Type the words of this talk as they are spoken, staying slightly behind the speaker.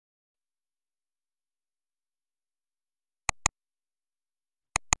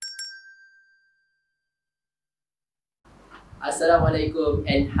Assalamualaikum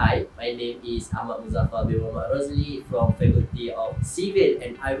and hi, my name is Ahmad Muzaffar bin Muhammad Rosli from Faculty of Civil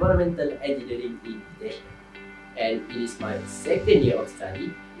and Environmental Engineering in International, and it is my second year of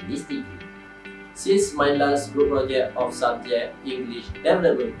study in this degree. Since my last group project of subject English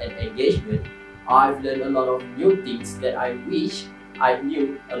Development and Engagement, I've learned a lot of new things that I wish I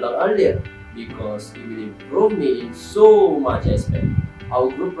knew a lot earlier because it will improve me in so much aspect. Our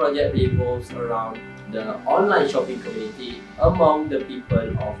group project revolves around the online shopping community among the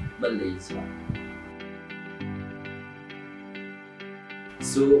people of Malaysia.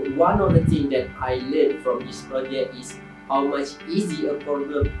 So one of the things that I learned from this project is how much easy a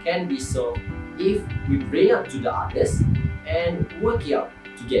problem can be solved if we bring up to the others and work it out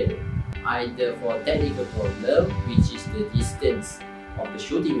together. Either for technical problem, which is the distance of the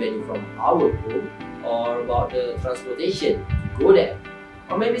shooting venue from our home, or about the transportation to go there,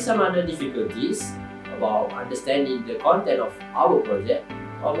 or maybe some other difficulties about understanding the content of our project,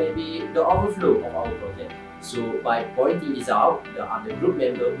 or maybe the overflow of our project. So by pointing this out, the other group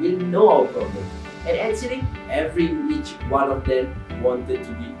member will know our problem, and actually each one of them wanted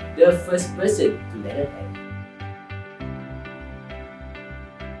to be the first person to let it end.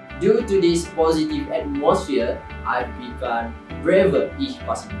 Due to this positive atmosphere, I've become braver each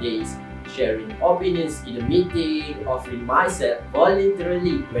passing days, sharing opinions in a meeting, offering myself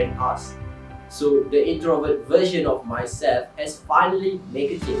voluntarily when asked. So the introvert version of myself has finally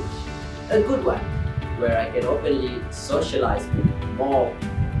made a change, a good one, where I can openly socialize with more.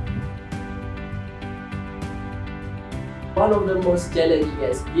 One of the most challenging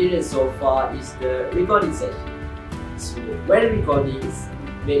experiences so far is the recording session. So when recording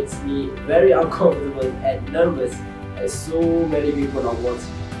makes me very uncomfortable and nervous as so many people are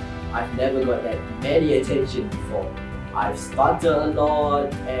watching. I've never got that many attention before. I've stuttered a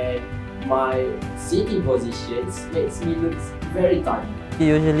lot and my sitting positions makes me look very tiny. We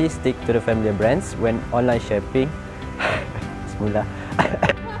usually stick to the familiar brands when online shopping. Semula.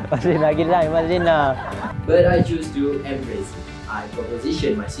 But I choose to embrace it. I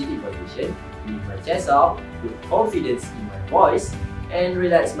position my sitting position, leave my chest out, put confidence in my voice, and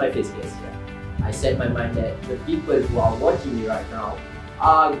relax my face gesture. I set my mind that the people who are watching me right now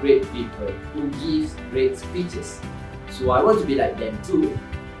are great people who give great speeches. So I want to be like them too.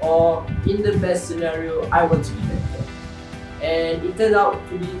 Or in the best scenario, I want to be better. And it turned out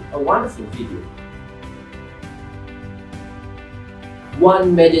to be a wonderful video.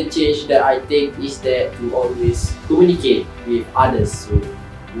 One major change that I take is that to always communicate with others. So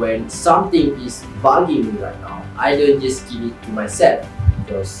when something is bugging me right now, I don't just keep it to myself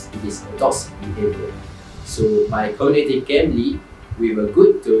because it is a toxic behavior. So by communicating calmly with a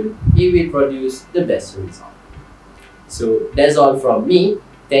good tone, it will produce the best result. So that's all from me.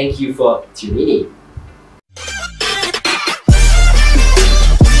 Thank you for tuning in.